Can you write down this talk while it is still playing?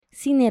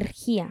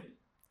Sinergia.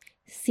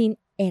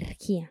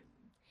 Sinergia.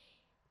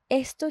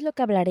 Esto es lo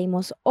que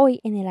hablaremos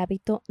hoy en el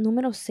hábito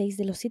número 6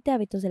 de los 7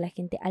 hábitos de la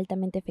gente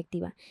altamente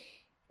efectiva.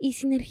 Y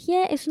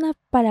sinergia es una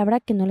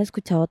palabra que no la he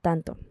escuchado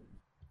tanto.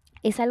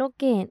 Es algo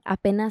que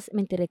apenas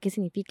me enteré qué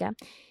significa.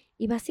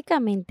 Y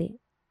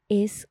básicamente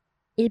es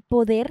el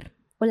poder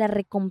o la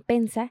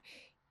recompensa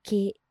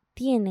que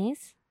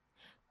tienes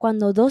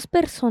cuando dos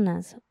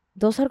personas,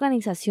 dos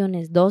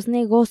organizaciones, dos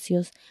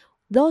negocios,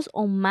 dos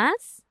o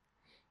más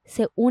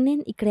se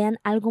unen y crean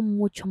algo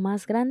mucho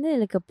más grande de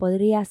lo que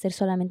podría hacer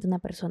solamente una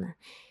persona.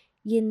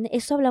 Y en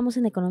eso hablamos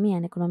en economía.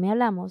 En economía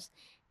hablamos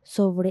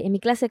sobre, en mi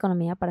clase de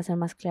economía, para ser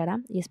más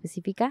clara y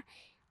específica,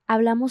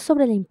 hablamos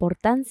sobre la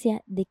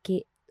importancia de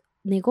que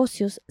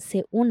negocios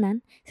se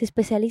unan, se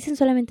especialicen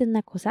solamente en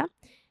una cosa.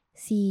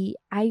 Si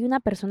hay una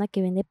persona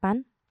que vende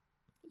pan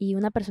y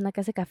una persona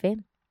que hace café,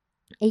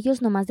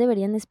 ellos nomás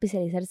deberían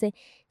especializarse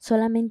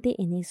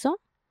solamente en eso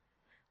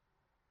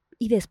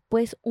y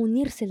después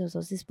unirse los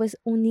dos, después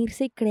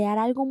unirse y crear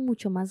algo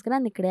mucho más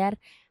grande,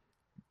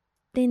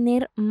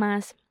 tener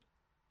más,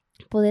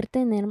 poder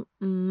tener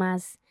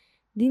más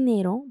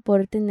dinero,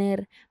 poder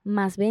tener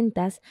más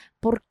ventas.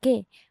 ¿Por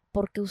qué?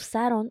 Porque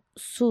usaron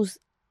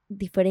sus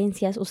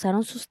diferencias,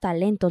 usaron sus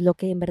talentos, lo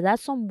que en verdad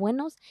son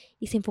buenos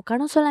y se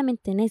enfocaron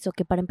solamente en eso,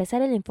 que para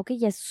empezar el enfoque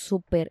ya es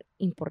súper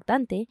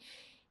importante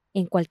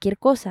en cualquier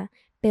cosa,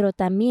 pero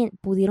también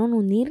pudieron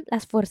unir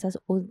las fuerzas,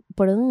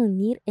 pudieron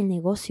unir el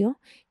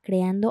negocio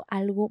creando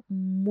algo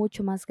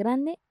mucho más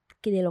grande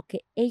que de lo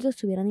que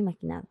ellos hubieran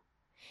imaginado,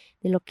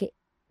 de lo que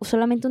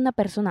solamente una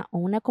persona o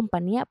una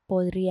compañía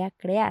podría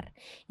crear.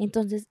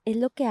 Entonces es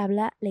lo que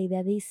habla la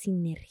idea de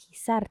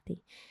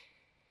sinergizarte.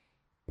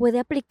 Puede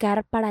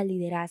aplicar para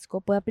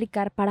liderazgo, puede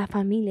aplicar para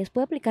familias,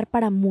 puede aplicar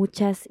para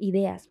muchas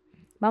ideas.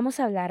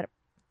 Vamos a hablar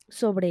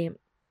sobre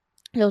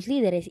los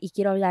líderes y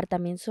quiero hablar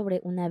también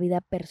sobre una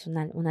vida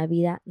personal, una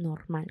vida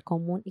normal,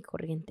 común y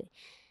corriente.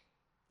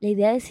 La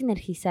idea de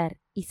sinergizar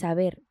y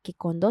saber que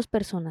con dos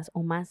personas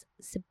o más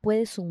se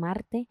puede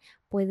sumarte,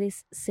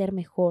 puedes ser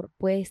mejor,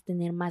 puedes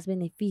tener más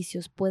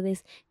beneficios,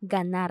 puedes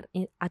ganar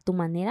a tu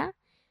manera,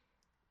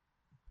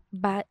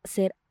 va a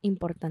ser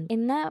importante.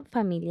 En una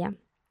familia,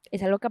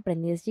 es algo que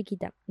aprendí desde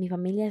chiquita. Mi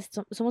familia,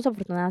 somos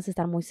afortunadas de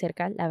estar muy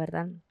cerca, la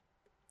verdad.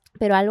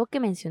 Pero algo que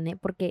mencioné,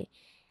 porque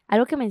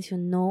algo que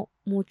mencionó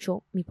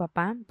mucho mi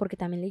papá, porque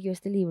también leyó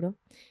este libro,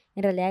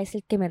 en realidad es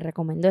el que me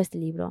recomendó este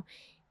libro,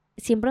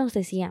 siempre nos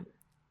decía,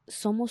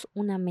 somos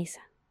una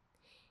mesa.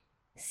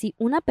 Si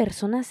una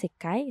persona se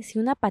cae, si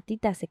una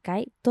patita se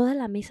cae, toda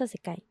la mesa se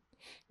cae.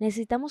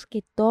 Necesitamos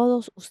que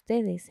todos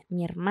ustedes,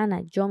 mi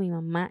hermana, yo, mi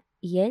mamá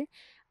y él,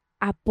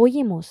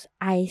 apoyemos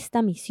a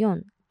esta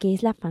misión, que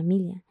es la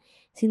familia.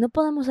 Si no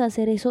podemos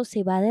hacer eso,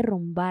 se va a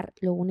derrumbar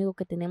lo único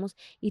que tenemos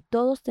y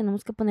todos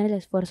tenemos que poner el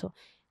esfuerzo.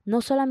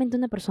 No solamente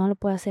una persona lo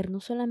puede hacer, no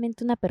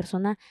solamente una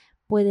persona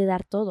puede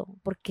dar todo,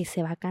 porque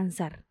se va a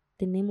cansar.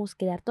 Tenemos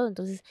que dar todo.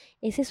 Entonces,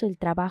 es eso, el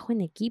trabajo en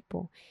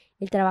equipo.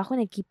 El trabajo en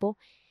equipo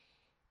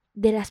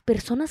de las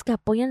personas que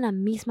apoyan la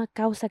misma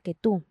causa que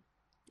tú,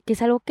 que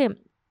es algo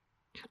que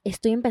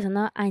estoy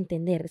empezando a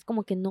entender. Es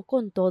como que no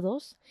con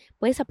todos,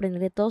 puedes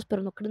aprender de todos,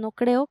 pero no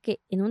creo que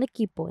en un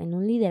equipo, en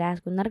un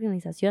liderazgo, en una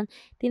organización,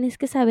 tienes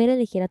que saber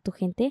elegir a tu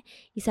gente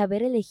y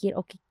saber elegir,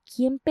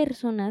 cuáles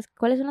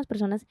son las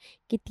personas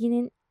que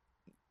tienen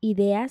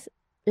ideas,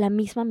 la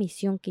misma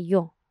misión que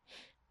yo.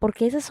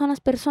 Porque esas son las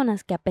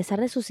personas que a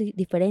pesar de sus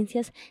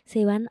diferencias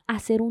se van a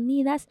ser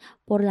unidas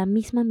por la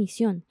misma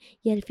misión.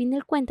 Y al fin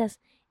de cuentas,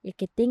 el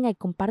que tenga y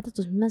comparta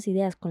tus mismas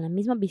ideas con la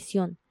misma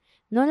visión,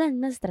 no las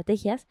mismas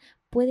estrategias,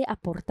 puede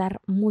aportar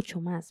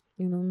mucho más.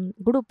 En un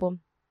grupo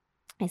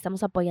estamos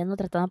tratando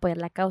de apoyar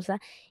la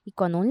causa y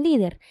cuando un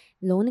líder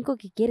lo único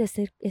que quiere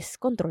es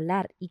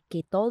controlar y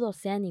que todos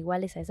sean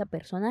iguales a esa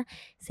persona,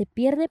 se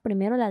pierde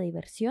primero la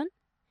diversión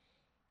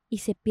y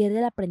se pierde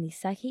el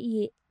aprendizaje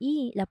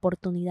y la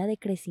oportunidad de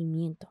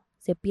crecimiento.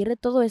 Se pierde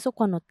todo eso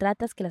cuando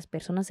tratas que las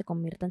personas se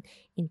conviertan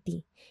en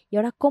ti. Y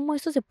ahora, ¿cómo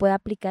esto se puede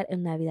aplicar en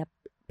una vida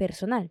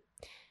personal?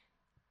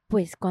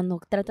 Pues cuando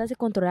tratas de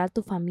controlar a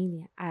tu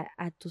familia,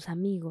 a tus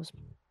amigos,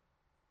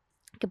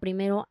 que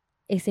primero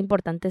es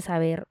importante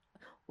saber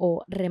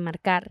o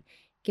remarcar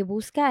que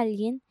busca a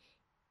alguien,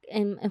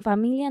 en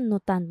familia no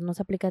tanto, no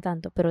se aplica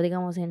tanto, pero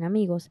digamos en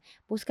amigos,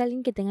 busca a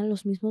alguien que tenga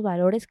los mismos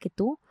valores que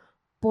tú,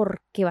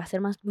 porque va a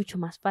ser mucho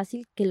más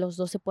fácil que los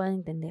dos se puedan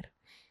entender.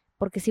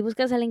 Porque si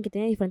buscas a alguien que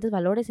tiene diferentes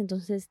valores,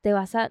 entonces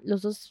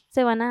los dos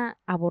se van a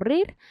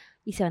aburrir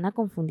y se van a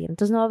confundir.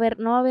 Entonces no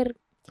va a haber,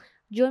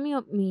 yo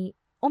en mi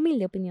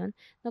humilde opinión,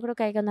 no creo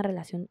que haya una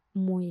relación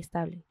muy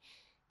estable.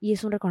 Y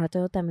es un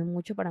recordatorio también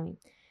mucho para mí.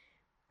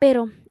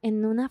 Pero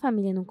en una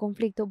familia, en un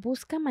conflicto,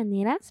 busca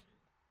maneras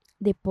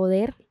de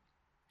poder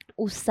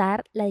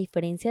usar la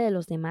diferencia de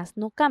los demás,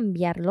 no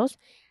cambiarlos,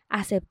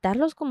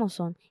 aceptarlos como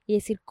son y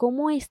decir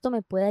cómo esto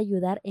me puede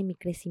ayudar en mi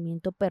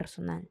crecimiento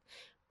personal,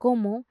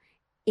 cómo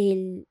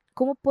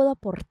puedo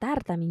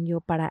aportar también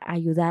yo para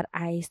ayudar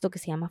a esto que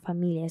se llama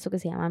familia, esto que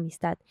se llama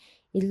amistad.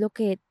 Es lo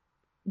que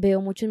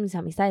veo mucho en mis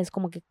amistades,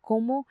 como que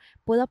cómo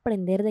puedo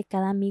aprender de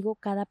cada amigo,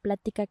 cada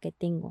plática que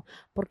tengo,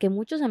 porque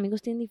muchos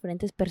amigos tienen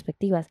diferentes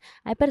perspectivas.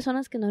 Hay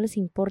personas que no les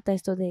importa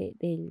esto de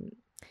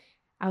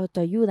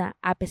autoayuda,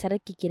 a pesar de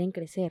que quieren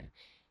crecer.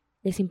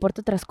 Les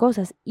importa otras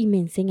cosas y me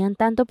enseñan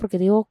tanto porque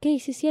digo, ok,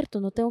 sí es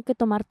cierto, no tengo que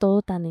tomar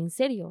todo tan en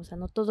serio, o sea,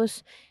 no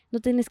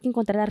tienes que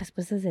encontrar las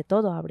respuestas de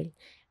todo, Abril.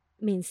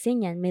 Me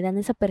enseñan, me dan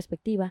esa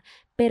perspectiva,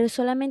 pero es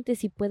solamente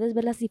si puedes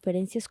ver las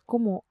diferencias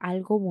como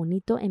algo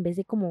bonito en vez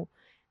de como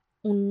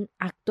un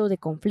acto de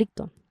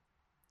conflicto.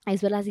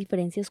 Es ver las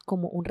diferencias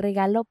como un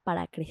regalo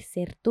para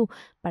crecer tú,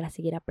 para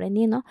seguir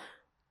aprendiendo.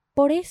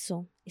 Por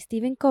eso,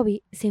 Stephen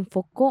Covey se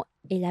enfocó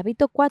el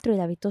hábito 4 y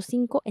el hábito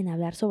 5 en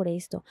hablar sobre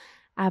esto,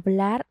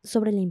 hablar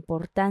sobre la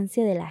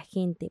importancia de la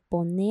gente,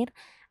 poner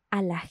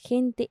a la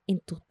gente en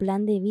tu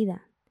plan de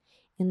vida,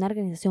 en una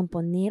organización,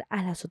 poner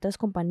a las otras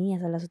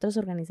compañías, a las otras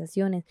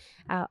organizaciones,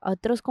 a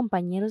otros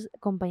compañeros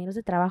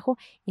de trabajo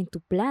en tu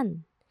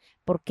plan,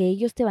 porque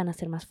ellos te van a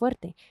hacer más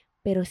fuerte.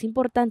 Pero es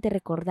importante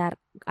recordar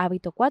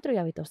hábito 4 y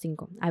hábito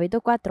 5.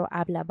 Hábito 4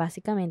 habla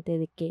básicamente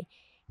de que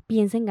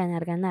piensa en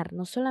ganar, ganar,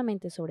 no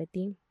solamente sobre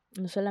ti,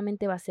 no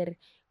solamente va a ser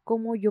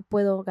cómo yo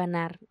puedo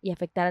ganar y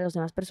afectar a las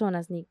demás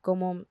personas, ni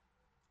cómo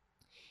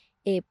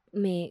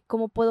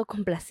puedo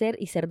complacer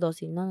y ser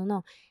dócil. No, no,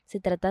 no. Se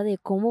trata de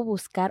cómo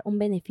buscar un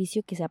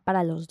beneficio que sea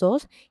para los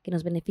dos, que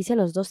nos beneficie a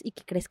los dos y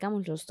que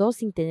crezcamos los dos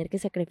sin tener que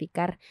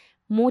sacrificar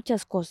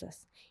muchas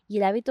cosas. Y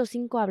el hábito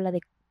 5 habla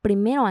de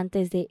primero,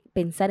 antes de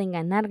pensar en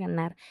ganar,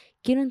 ganar,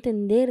 quiero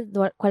entender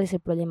cuál es el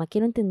problema,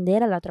 quiero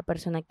entender a la otra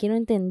persona, quiero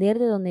entender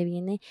de dónde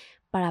viene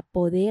para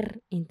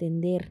poder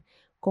entender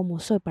cómo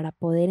soy, para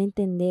poder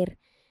entender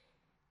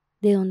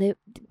de dónde,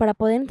 para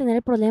poder entender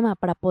el problema,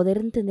 para poder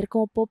entender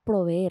cómo puedo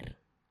proveer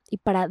y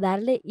para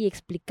darle y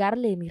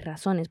explicarle mis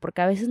razones,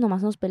 porque a veces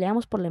nomás nos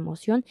peleamos por la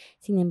emoción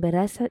sin en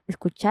verdad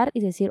escuchar y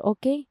decir,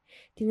 ok,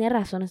 tiene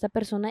razón esta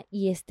persona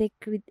y este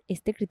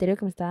criterio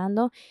que me está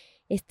dando,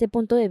 este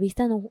punto de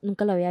vista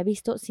nunca lo había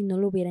visto si no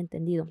lo hubiera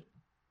entendido.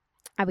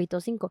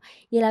 Hábito 5.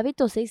 Y el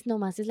hábito 6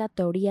 nomás es la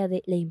teoría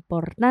de la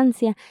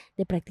importancia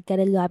de practicar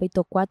el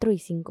hábito 4 y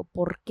 5.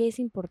 ¿Por qué es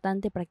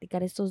importante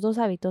practicar estos dos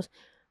hábitos?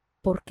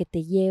 Porque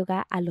te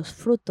llega a los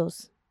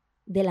frutos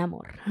del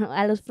amor,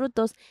 a los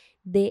frutos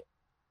de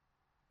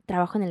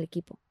trabajo en el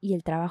equipo. Y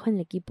el trabajo en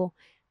el equipo,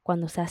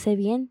 cuando se hace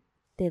bien,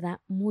 te da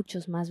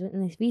muchos más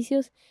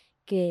beneficios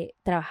que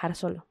trabajar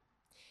solo.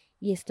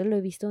 Y esto lo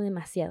he visto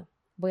demasiado.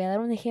 Voy a dar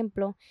un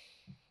ejemplo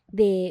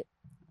de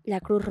la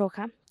Cruz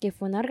Roja, que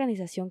fue una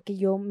organización que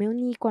yo me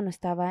uní cuando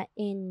estaba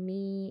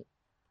en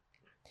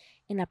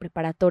la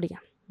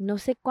preparatoria. No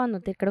sé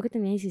cuándo, creo que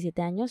tenía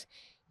 17 años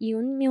y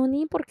me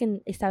uní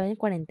porque estaba en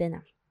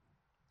cuarentena.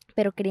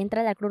 Pero quería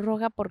entrar a la Cruz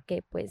Roja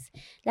porque, pues,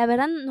 la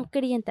verdad no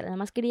quería entrar, nada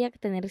más quería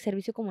tener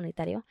servicio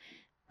comunitario.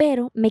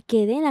 Pero me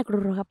quedé en la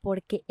Cruz Roja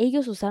porque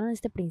ellos usaron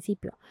este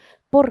principio.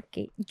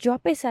 Porque yo, a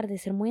pesar de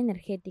ser muy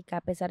energética,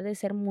 a pesar de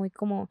ser muy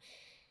como,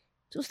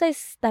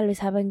 ustedes tal vez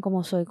saben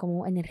cómo soy,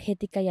 como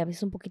energética y a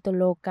veces un poquito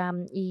loca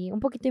y un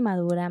poquito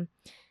inmadura,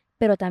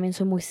 pero también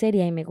soy muy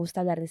seria y me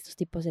gusta hablar de estos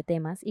tipos de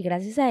temas. Y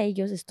gracias a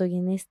ellos estoy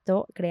en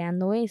esto,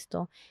 creando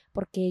esto,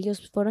 porque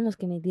ellos fueron los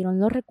que me dieron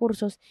los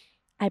recursos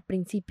al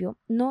principio.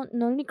 No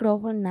el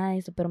micrófono, nada de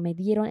eso, pero me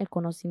dieron el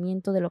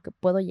conocimiento de lo que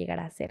puedo llegar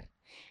a hacer.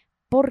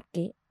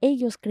 Porque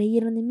ellos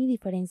creyeron en mi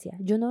diferencia.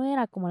 Yo no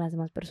era como las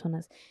demás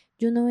personas.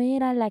 Yo no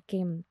era la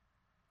que,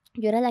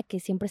 yo era la que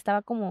siempre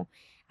estaba como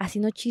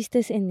haciendo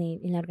chistes en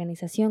la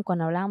organización.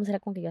 Cuando hablábamos era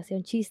como que yo hacía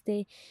un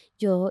chiste.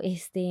 Yo,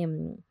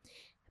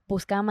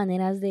 buscaba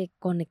maneras de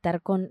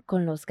conectar con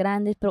los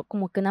grandes, pero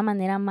como que una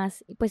manera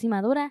más, pues,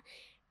 inmadura.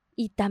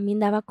 Y también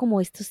daba como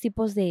estos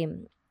tipos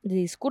de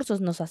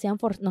discursos, nos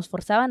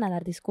forzaban a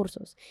dar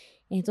discursos.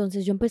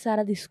 Entonces yo empecé a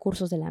dar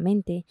discursos de la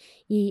mente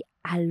y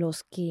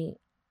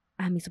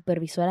a mi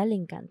supervisora le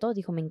encantó,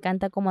 dijo, me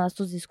encanta cómo das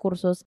tus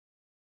discursos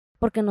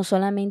porque no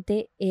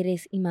solamente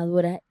eres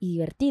inmadura y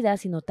divertida,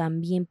 sino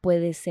también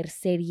puedes ser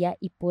seria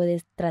y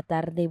puedes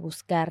tratar de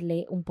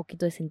buscarle un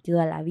poquito de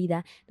sentido a la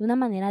vida de una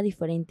manera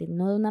diferente,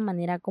 no de una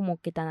manera como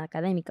que tan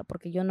académica,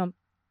 porque yo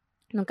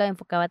nunca me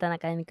enfocaba tan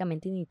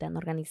académicamente ni tan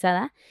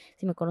organizada.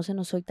 Si me conocen,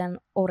 no soy tan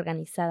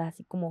organizada,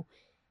 así como,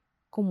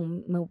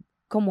 me-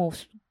 como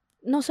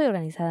no soy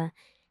organizada,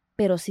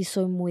 pero sí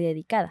soy muy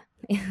dedicada.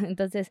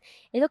 Entonces,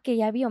 es lo que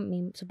ella vio,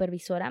 mi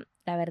supervisora,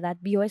 la verdad,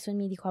 vio eso en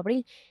mí y dijo,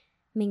 Abril,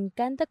 me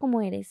encanta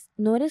cómo eres,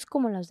 no eres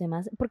como los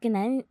demás, porque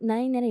nadie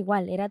era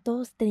igual,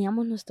 todos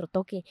teníamos nuestro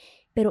toque,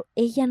 pero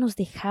ella nos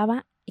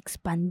dejaba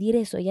expandir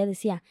eso, ella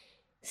decía,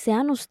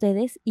 sean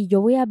ustedes y yo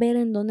voy a ver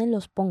en dónde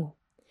los pongo,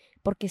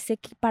 porque sé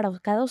que para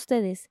cada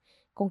ustedes,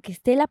 con que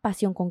esté la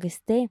pasión, con que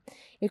esté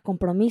el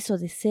compromiso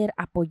de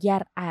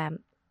apoyar a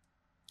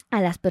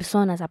las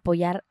personas,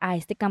 apoyar a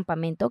este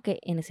campamento, que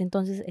en ese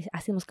entonces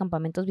hacemos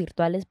campamentos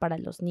virtuales para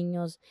los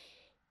niños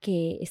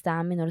que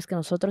estaban menores que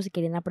nosotros y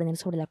querían aprender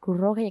sobre la Cruz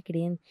Roja y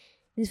querían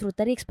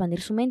disfrutar y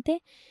expandir su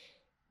mente,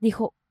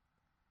 dijo,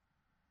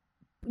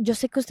 yo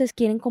sé que ustedes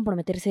quieren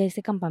comprometerse a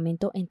este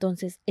campamento,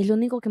 entonces es lo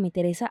único que me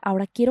interesa,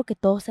 ahora quiero que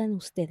todos sean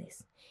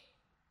ustedes.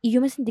 Y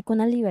yo me sentí con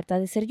la libertad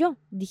de ser yo.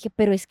 Dije,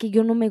 pero es que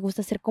yo no me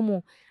gusta ser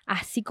como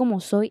así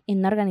como soy en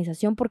una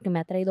organización porque me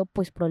ha traído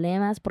pues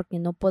problemas, porque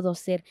no puedo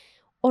ser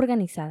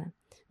organizada,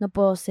 no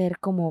puedo ser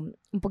como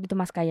un poquito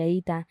más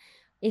calladita,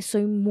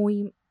 soy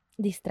muy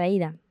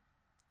distraída,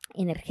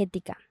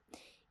 energética.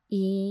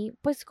 Y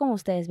pues como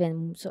ustedes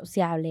ven,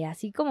 sociable,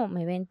 así como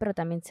me ven, pero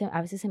también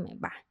a veces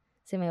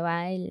se me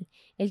va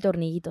el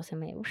tornillito,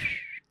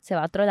 se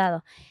va a otro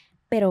lado.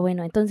 Pero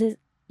bueno, entonces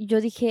yo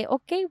dije,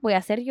 ok, voy a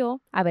hacer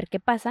yo, a ver qué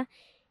pasa.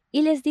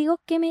 Y les digo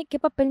qué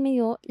papel me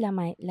dio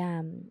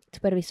la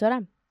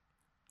supervisora.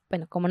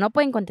 Bueno, como no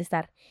pueden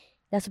contestar,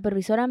 la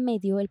supervisora me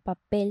dio el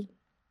papel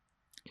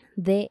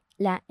de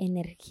la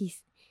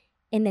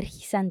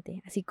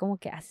energizante, así como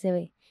que así se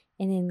ve.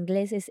 En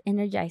inglés es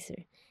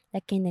energizer,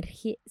 la que,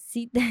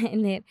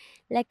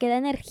 la que da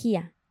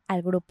energía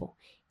al grupo.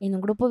 En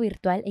un grupo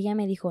virtual, ella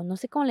me dijo, no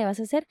sé cómo le vas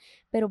a hacer,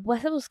 pero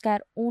vas a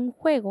buscar un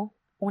juego,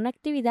 una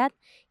actividad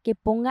que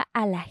ponga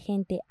a la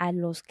gente, a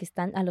los que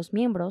están, a los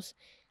miembros,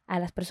 a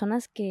las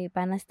personas que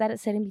van a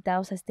ser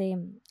invitados a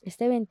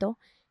este evento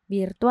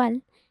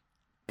virtual,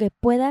 que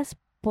puedas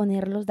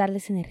ponerlos,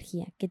 darles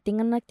energía, que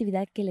tengan una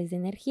actividad que les dé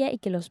energía y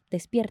que los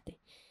despierte.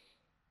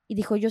 Y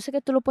dijo, yo sé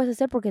que tú lo puedes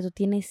hacer porque tú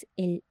tienes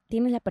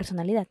la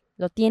personalidad,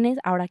 lo tienes,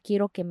 ahora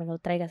quiero que me lo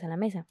traigas a la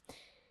mesa.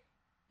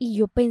 Y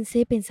yo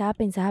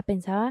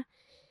pensaba,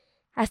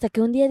 hasta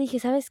que un día dije,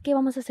 ¿sabes qué?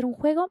 Vamos a hacer un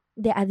juego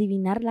de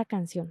adivinar la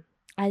canción.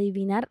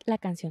 Adivinar la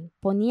canción.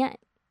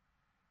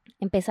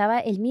 Empezaba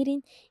el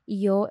meeting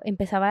y yo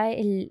empezaba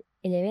el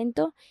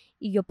evento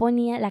y yo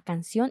ponía la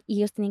canción y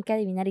ellos tenían que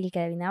adivinar y el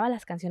que adivinaba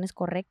las canciones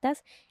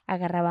correctas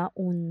agarraba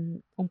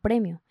un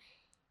premio.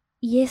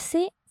 Y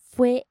ese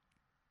fue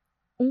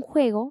un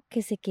juego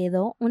que se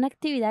quedó, una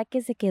actividad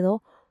que se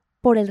quedó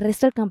por el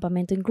resto del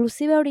campamento.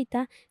 Inclusive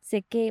ahorita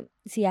sé que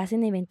si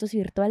hacen eventos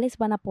virtuales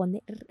van a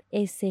poner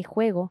ese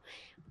juego.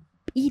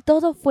 Y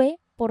todo fue,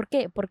 ¿por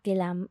qué? Porque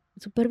la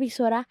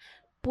supervisora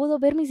pudo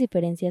ver mis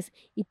diferencias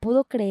y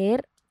pudo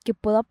creer que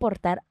puedo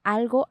aportar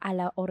algo a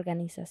la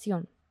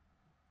organización.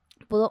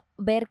 Pudo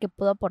ver que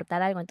puedo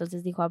aportar algo.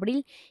 Entonces dijo,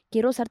 Abril,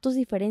 quiero usar tus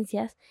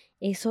diferencias,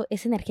 esa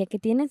energía que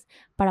tienes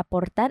para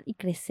aportar y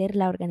crecer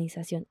la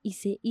organización. Y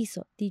se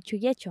hizo, dicho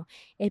y hecho,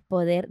 el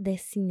poder de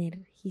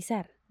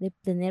sinergizar, de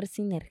tener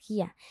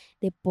sinergia,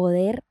 de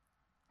poder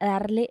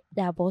darle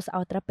la voz a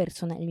otra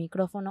persona, el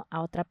micrófono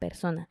a otra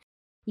persona.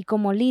 Y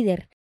como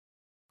líder,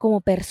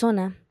 como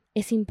persona,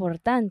 es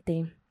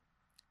importante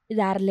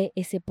darle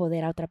ese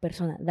poder a otra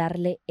persona,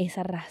 darle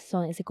esa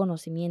razón, ese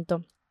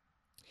conocimiento,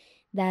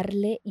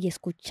 darle y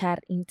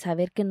escuchar y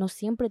saber que no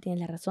siempre tienes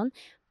la razón,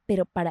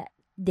 pero para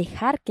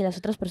dejar que las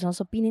otras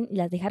personas opinen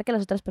y dejar que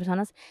las otras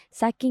personas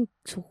saquen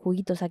su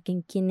juguito,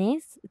 saquen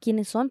quiénes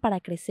son para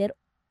crecer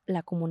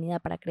la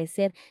comunidad, para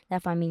crecer la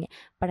familia,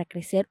 para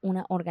crecer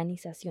una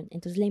organización.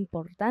 Entonces la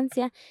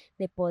importancia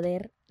de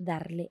poder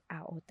darle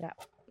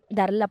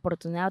la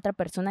oportunidad a otra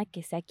persona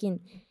que sea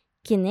quien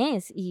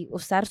es y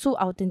usar su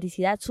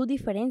autenticidad, su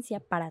diferencia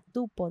para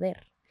tu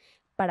poder,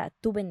 para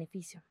tu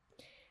beneficio.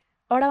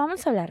 Ahora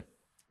vamos a hablar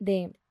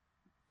ya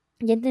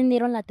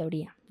entendieron la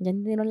teoría, ya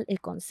entendieron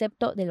el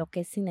concepto de lo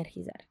que es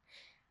sinergizar.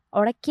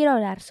 Ahora quiero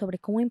hablar sobre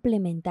cómo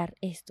implementar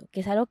esto,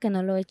 que es algo que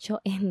no lo he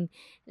hecho en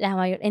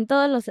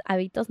todos los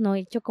hábitos, no he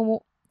hecho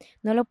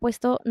no lo he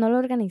puesto, no lo he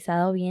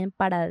organizado bien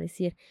para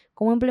decir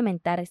cómo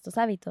implementar estos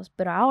hábitos,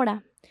 pero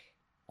ahora,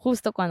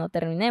 justo cuando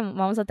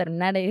vamos a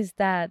terminar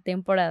esta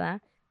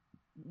temporada,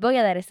 voy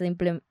a dar estas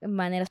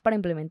maneras para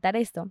implementar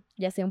esto,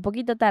 ya sea un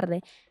poquito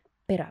tarde,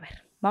 pero a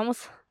ver,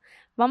 vamos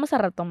a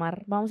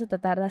retomar, vamos a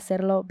tratar de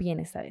hacerlo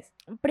bien esta vez.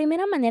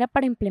 Primera manera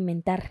para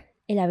implementar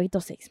el hábito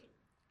 6.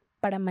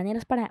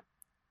 Maneras para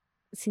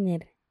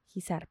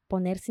sinergizar,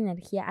 poner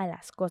sinergia a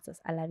las cosas,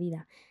 a la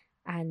vida,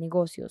 a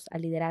negocios,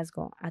 al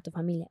liderazgo, a tu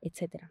familia,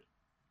 etc.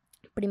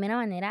 Primera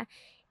manera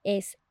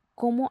es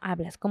cómo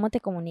hablas, cómo te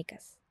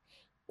comunicas.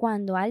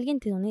 Cuando alguien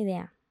te da una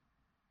idea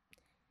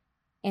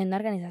en una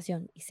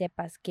organización y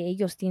sepas que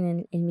ellos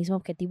tienen el mismo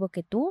objetivo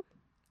que tú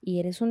y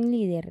eres un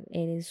líder,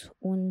 eres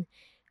un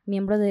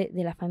miembro de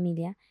la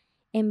familia,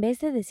 en vez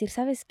de decir,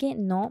 ¿sabes qué?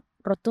 No,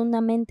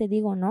 rotundamente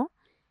digo no,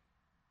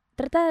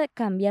 trata de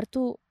cambiar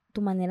tu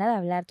manera de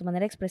hablar, tu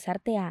manera de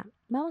expresarte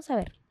vamos a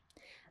ver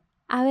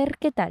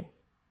qué tal,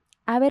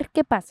 a ver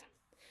qué pasa.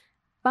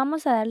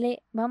 Vamos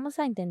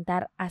a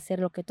intentar hacer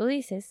lo que tú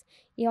dices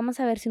y vamos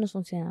a ver si nos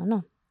funciona o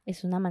no.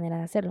 Es una manera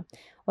de hacerlo.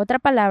 Otra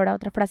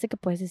frase que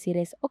puedes decir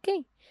es, ok,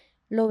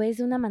 lo ves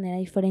de una manera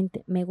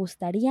diferente. Me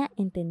gustaría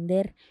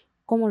entender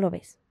cómo lo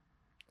ves.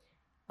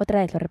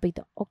 Otra vez lo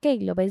repito, ok,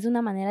 lo ves de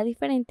una manera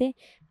diferente.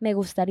 Me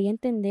gustaría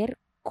entender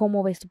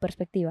cómo ves tu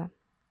perspectiva.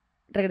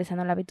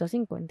 Regresando al hábito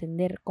 5,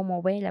 entender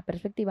cómo ve la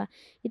perspectiva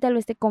y tal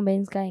vez te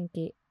convenzca en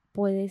que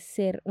puede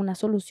ser una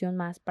solución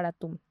más para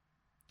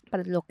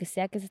lo que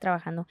sea que estés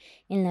trabajando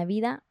en la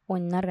vida o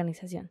en una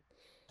organización.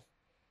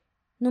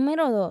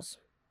 Número 2,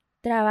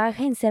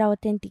 trabaja en ser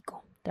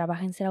auténtico.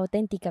 Trabaja en ser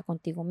auténtica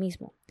contigo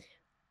mismo.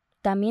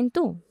 También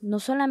tú, no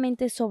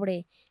solamente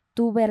sobre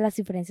tú ver las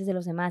diferencias de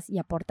los demás y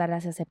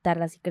aportarlas,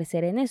 aceptarlas y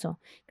crecer en eso,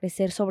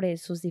 crecer sobre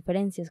sus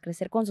diferencias,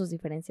 crecer con sus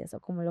diferencias o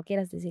como lo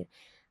quieras decir.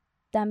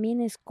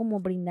 También es como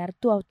brindar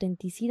tu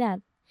autenticidad,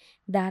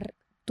 dar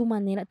tu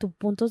manera, tus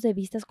puntos de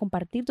vista,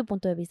 compartir tu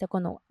punto de vista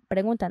cuando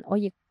preguntan,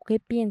 oye, ¿qué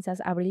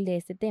piensas, Abril, de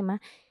este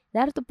tema?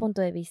 Dar tu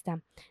punto de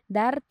vista,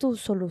 dar tu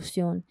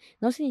solución.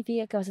 No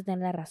significa que vas a tener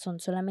la razón,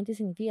 solamente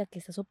significa que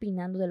estás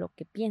opinando de lo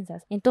que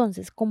piensas.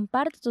 Entonces,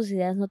 comparte tus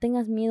ideas, no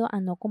tengas miedo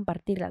a no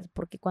compartirlas,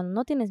 porque cuando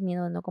no tienes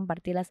miedo de no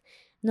compartirlas,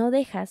 no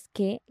dejas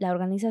que la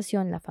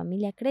organización, la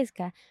familia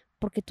crezca,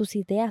 porque tus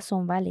ideas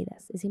son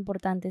válidas. Es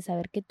importante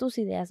saber que tus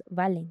ideas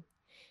valen,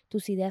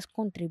 tus ideas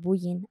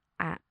contribuyen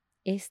a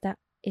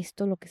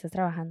esto lo que estás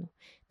trabajando,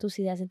 tus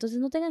ideas. Entonces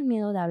no tengas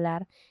miedo de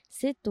hablar,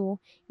 sé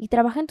tú y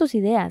trabaja en tus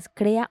ideas,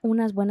 crea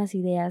unas buenas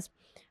ideas,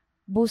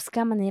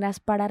 busca maneras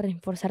para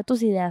reforzar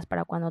tus ideas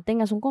para cuando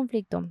tengas un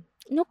conflicto,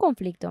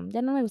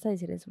 ya no me gusta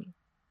decir eso,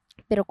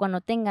 pero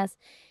cuando tengas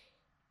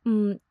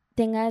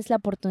la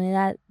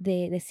oportunidad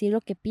de decir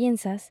lo que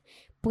piensas,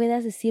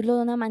 puedas decirlo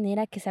de una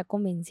manera que sea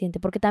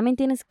convincente, porque también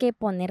tienes que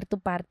poner tu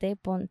parte,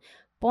 pon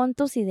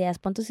tus ideas,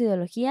 pon tus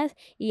ideologías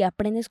y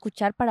aprende a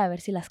escuchar para ver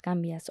si las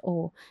cambias,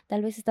 o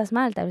tal vez estás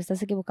mal, tal vez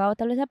estás equivocado,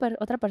 tal vez la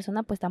otra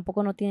persona pues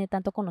tampoco no tiene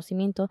tanto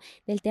conocimiento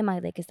del tema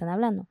de que están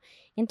hablando.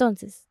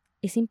 Entonces,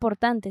 es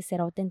importante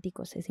ser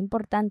auténticos, es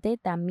importante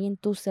también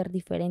tú ser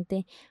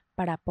diferente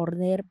para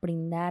poder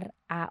brindar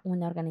a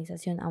una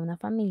organización, a una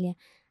familia,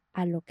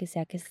 a lo que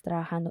sea que estés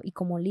trabajando. Y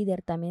como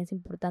líder también es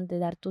importante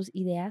dar tus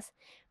ideas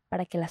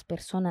para que las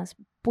personas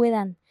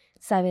puedan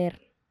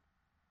saber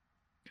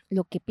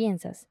lo que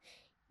piensas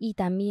y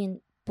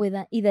también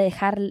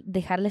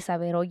dejarles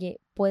saber, oye,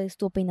 puedes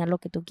tú opinar lo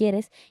que tú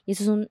quieres. Y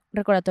eso es un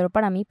recordatorio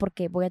para mí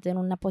porque voy a tener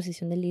una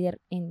posición de líder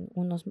en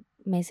unos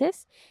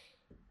meses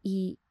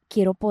y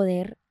quiero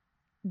poder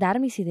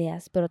dar mis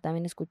ideas, pero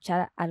también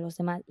escuchar a los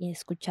demás y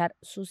escuchar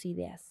sus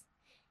ideas.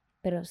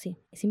 Pero sí,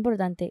 es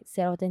importante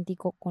ser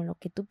auténtico con lo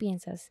que tú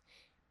piensas,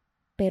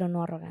 pero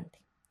no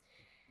arrogante.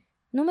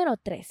 Número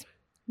 3.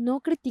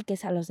 No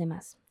critiques a los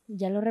demás.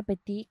 Ya lo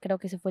repetí, creo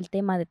que ese fue el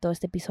tema de todo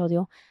este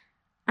episodio.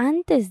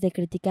 Antes de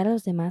criticar a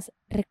los demás,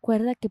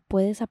 recuerda que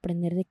puedes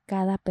aprender de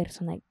cada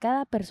persona,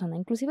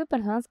 inclusive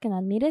personas que no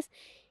admires,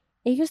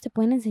 ellos te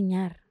pueden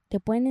enseñar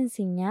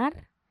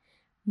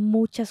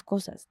muchas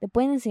cosas, te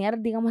pueden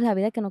enseñar, digamos, la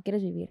vida que no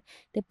quieres vivir,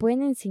 te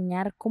pueden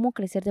enseñar cómo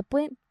crecer,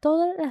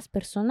 todas las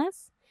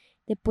personas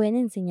te pueden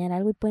enseñar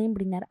algo y pueden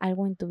brindar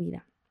algo en tu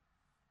vida,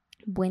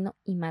 bueno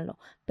y malo,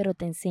 pero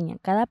te enseñan,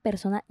 cada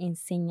persona te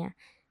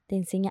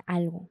enseña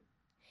algo.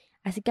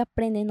 Así que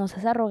aprende, no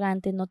seas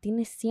arrogante, no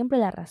tienes siempre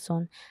la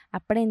razón,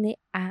 aprende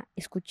a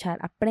escuchar,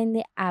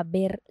 aprende a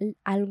ver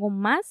algo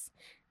más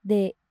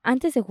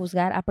antes de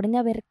juzgar, aprende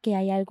a ver que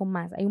hay algo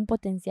más, hay un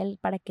potencial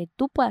para que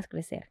tú puedas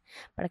crecer,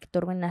 para que tu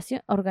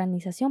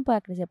organización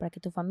pueda crecer, para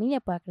que tu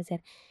familia pueda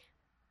crecer,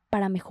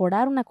 para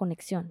mejorar una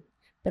conexión.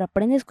 Pero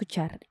aprende a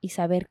escuchar y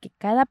saber que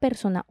cada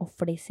persona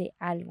ofrece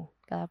algo,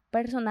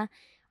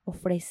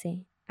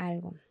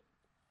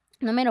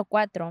 Número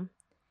 4.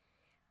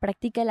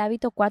 Practica el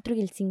hábito 4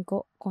 y el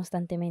 5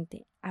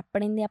 constantemente.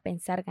 Aprende a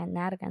pensar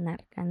ganar,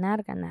 ganar,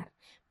 ganar, ganar.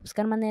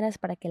 Buscar maneras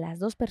para que las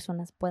dos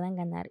personas puedan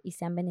ganar y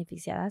sean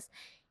beneficiadas.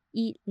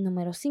 Y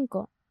número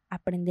 5,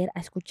 aprender a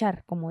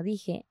escuchar. Como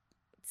dije,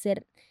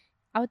 ser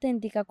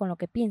auténtica con lo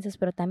que piensas,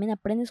 pero también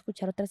aprende a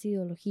escuchar otras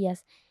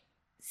ideologías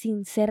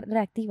sin ser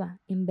reactiva.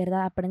 En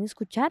verdad, aprende a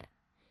escuchar.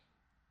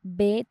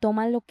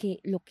 Toma lo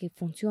que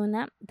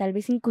funciona, tal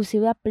vez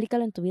inclusive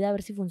aplícalo en tu vida a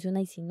ver si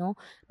funciona y si no,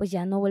 pues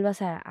ya no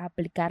vuelvas a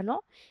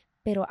aplicarlo,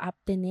 pero a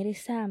tener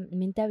esa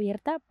mente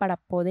abierta para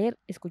poder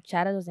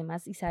escuchar a los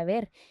demás y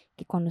saber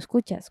que cuando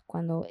escuchas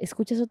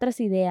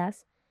otras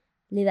ideas,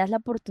 le das la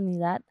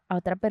oportunidad a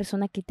otra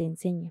persona que te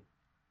enseñe.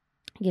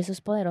 Y eso es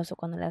poderoso,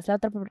 cuando le das la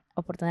otra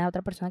oportunidad a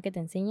otra persona que te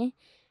enseñe,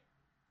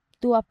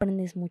 tú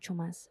aprendes mucho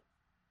más,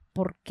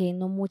 porque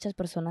no muchas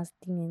personas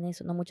tienen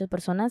eso, no muchas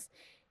personas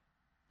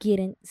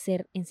quieren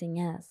ser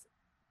enseñadas,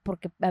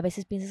 porque a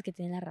veces piensas que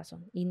tienen la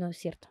razón y no es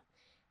cierto.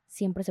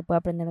 Siempre se puede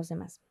aprender de los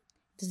demás.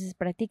 Entonces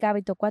practica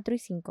hábito 4 y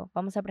 5.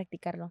 Vamos a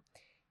practicarlo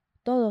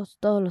todos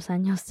los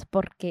años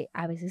porque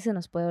a veces se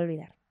nos puede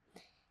olvidar.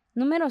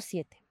 Número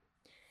 7.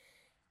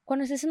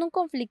 Cuando estés en un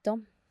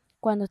conflicto,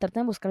 cuando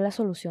traten de buscar la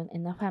solución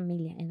en una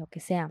familia, en lo que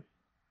sea,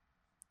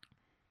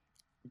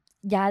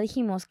 ya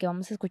dijimos que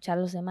vamos a escuchar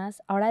a los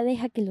demás. Ahora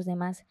deja que los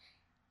demás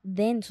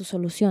den su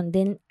solución,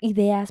 den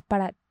ideas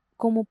para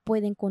cómo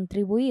pueden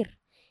contribuir.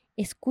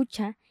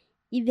 Escucha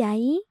y de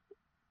ahí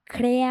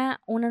crea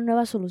una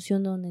nueva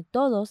solución donde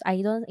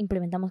ahí donde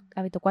implementamos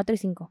hábito 4 y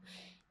 5,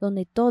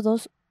 donde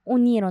todos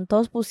unieron,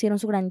 todos pusieron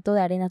su granito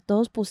de arena,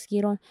 todos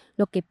pusieron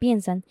lo que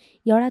piensan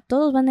y ahora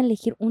todos van a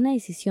elegir una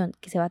decisión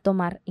que se va a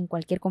tomar en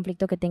cualquier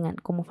conflicto que tengan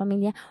como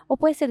familia o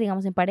puede ser,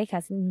 digamos, en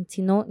parejas,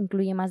 si no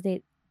incluye más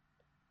de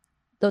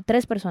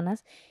 3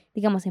 personas,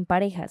 digamos, en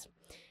parejas,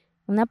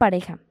 una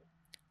pareja.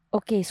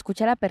 Ok,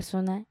 escucha a la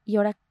persona y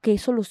ahora qué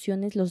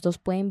soluciones los dos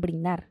pueden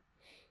brindar.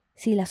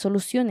 Si los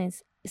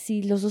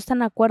dos están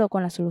de acuerdo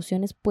con las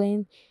soluciones,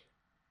 pueden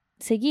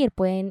seguir,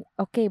 pueden,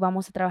 ok,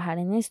 vamos a trabajar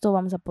en esto,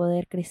 vamos a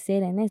poder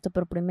crecer en esto,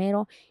 pero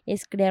primero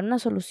es crear una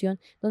solución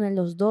donde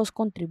los dos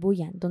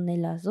contribuyan, donde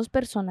las dos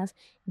personas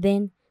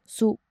den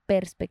su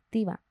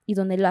perspectiva y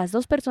donde las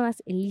dos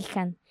personas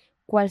elijan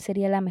cuál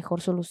sería la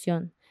mejor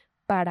solución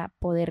para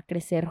poder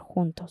crecer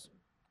juntos.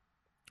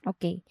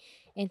 Ok,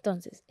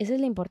 entonces, esa es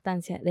la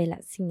importancia de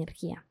la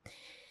sinergia.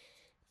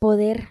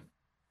 Poder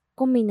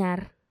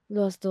combinar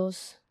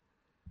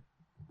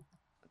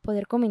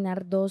poder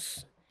combinar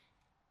dos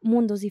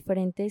mundos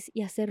diferentes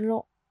y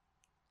hacerlo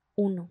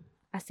uno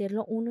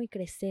y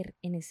crecer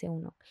en ese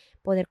uno.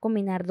 Poder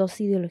combinar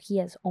dos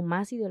ideologías o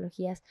más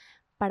ideologías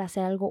para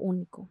hacer algo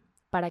único,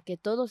 para que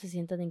todos se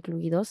sientan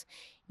incluidos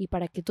y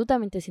para que tú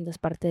también te sientas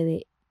parte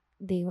de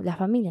la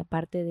familia,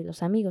 parte de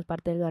los amigos,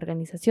 parte de la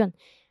organización,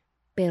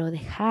 pero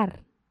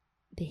dejar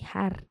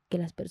que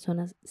las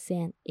personas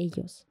sean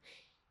ellos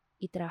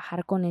y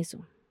trabajar con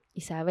eso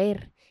y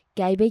saber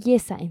que hay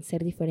belleza en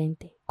ser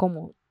diferente,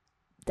 como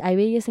hay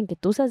belleza en que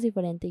tú seas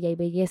diferente y hay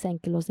belleza en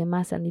que los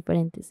demás sean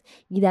diferentes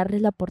y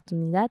darles la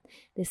oportunidad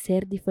de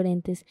ser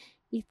diferentes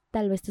y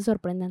tal vez te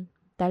sorprendan,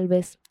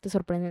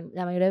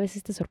 la mayoría de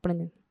veces te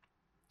sorprenden.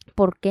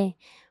 ¿Por qué?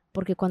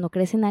 Porque cuando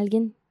crees en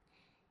alguien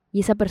y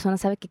esa persona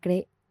sabe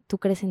que tú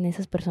crees en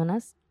esas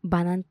personas,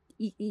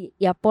 y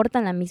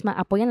apoyan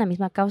la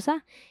misma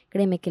causa,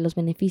 créeme que los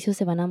beneficios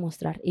se van a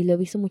mostrar. Y lo he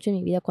visto mucho en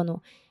mi vida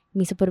cuando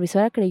mi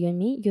supervisora creyó en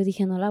mí, yo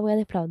dije, no la voy a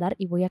defraudar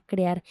y voy a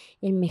crear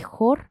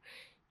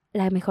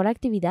la mejor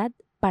actividad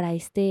para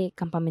este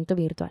campamento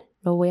virtual.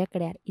 Lo voy a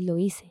crear y lo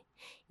hice.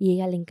 Y a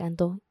ella le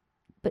encantó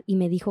y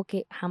me dijo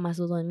que jamás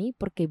dudó en mí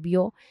porque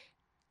vio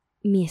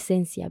mi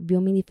esencia,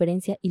 vio mi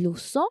diferencia y lo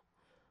usó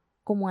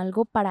como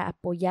algo para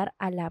apoyar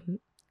a la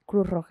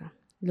Cruz Roja.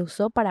 Lo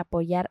usó para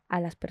apoyar a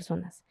las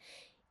personas.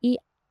 Y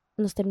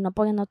nos terminó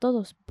apoyando a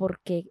todos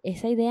porque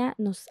esa idea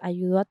nos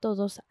ayudó a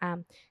todos a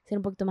ser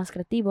un poquito más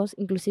creativos.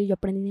 Inclusive yo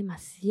aprendí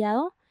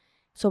demasiado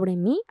sobre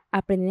mí,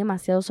 aprendí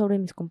demasiado sobre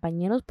mis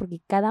compañeros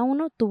porque cada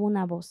uno tuvo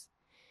una voz.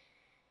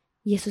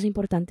 Y eso es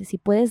importante. Si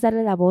puedes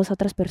darle la voz a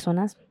otras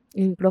personas,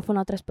 el micrófono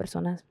a otras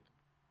personas,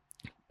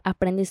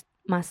 aprendes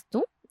más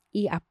tú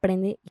y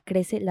aprende y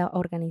crece la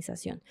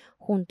organización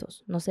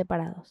juntos, no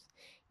separados.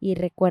 Y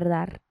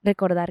recordar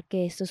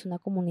que esto es una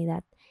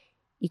comunidad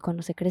y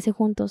cuando se crece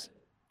juntos,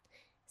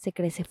 se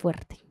crece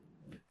fuerte.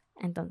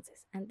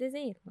 Entonces, antes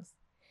de irnos,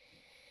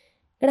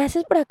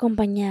 gracias por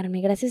acompañarme,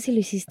 gracias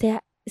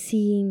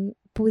si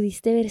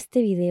pudiste ver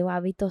este video,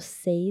 Hábito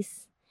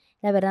 6.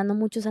 La verdad, no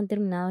muchos han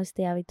terminado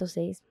este Hábito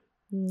 6.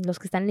 Los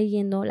que están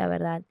leyendo, la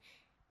verdad,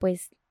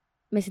 pues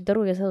me siento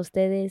orgullosa de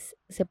ustedes,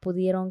 se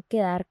pudieron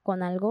quedar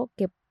con algo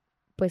que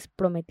pues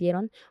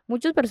prometieron.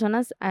 Muchas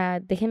personas,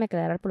 déjenme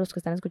aclarar por los que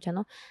están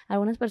escuchando,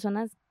 algunas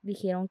personas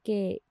dijeron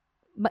que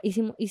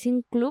hice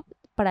un club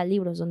para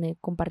libros donde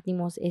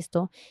compartimos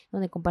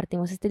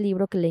este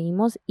libro que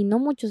leímos y no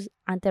muchos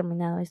han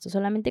terminado esto,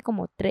 solamente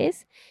como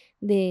 3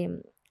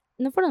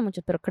 no fueron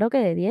muchos, pero creo que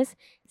de 10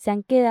 se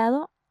han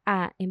quedado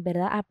a en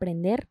verdad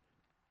aprender,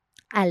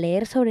 a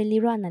leer sobre el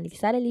libro, a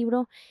analizar el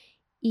libro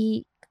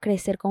y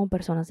crecer como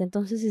personas.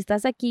 Entonces, si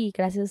estás aquí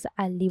gracias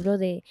al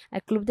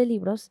club de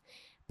libros,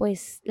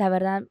 pues la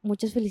verdad,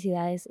 muchas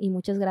felicidades y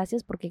muchas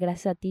gracias porque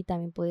gracias a ti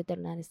también pude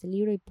terminar este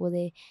libro y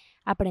pude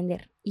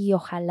aprender. Y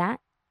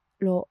ojalá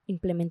lo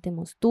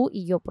implementemos tú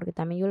y yo, porque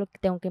también yo lo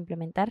tengo que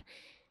implementar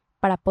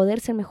para poder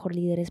ser mejor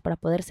líderes, para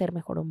poder ser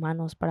mejor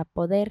humanos, para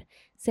poder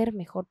ser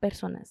mejor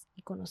personas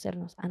y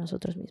conocernos a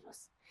nosotros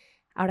mismos.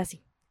 Ahora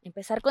sí,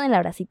 empezar con el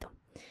abracito.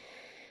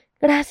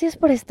 Gracias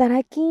por estar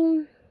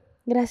aquí.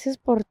 Gracias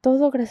por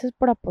todo, gracias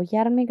por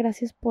apoyarme,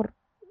 gracias por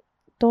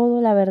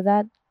todo, la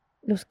verdad,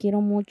 los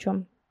quiero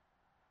mucho.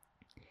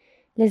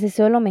 Les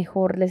deseo lo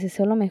mejor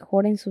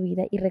en su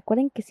vida y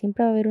recuerden que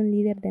siempre va a haber un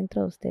líder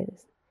dentro de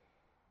ustedes.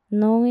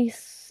 No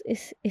es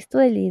esto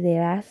de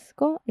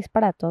liderazgo es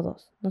para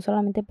todos, no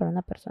solamente para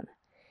una persona.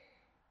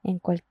 En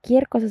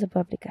cualquier cosa se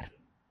puede aplicar.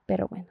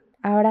 Pero bueno,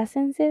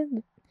 abrácense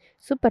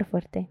súper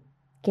fuerte,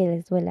 que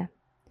les duela.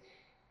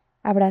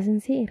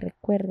 Abrácense y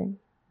recuerden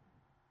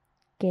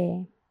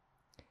que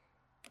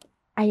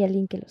hay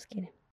alguien que los quiere.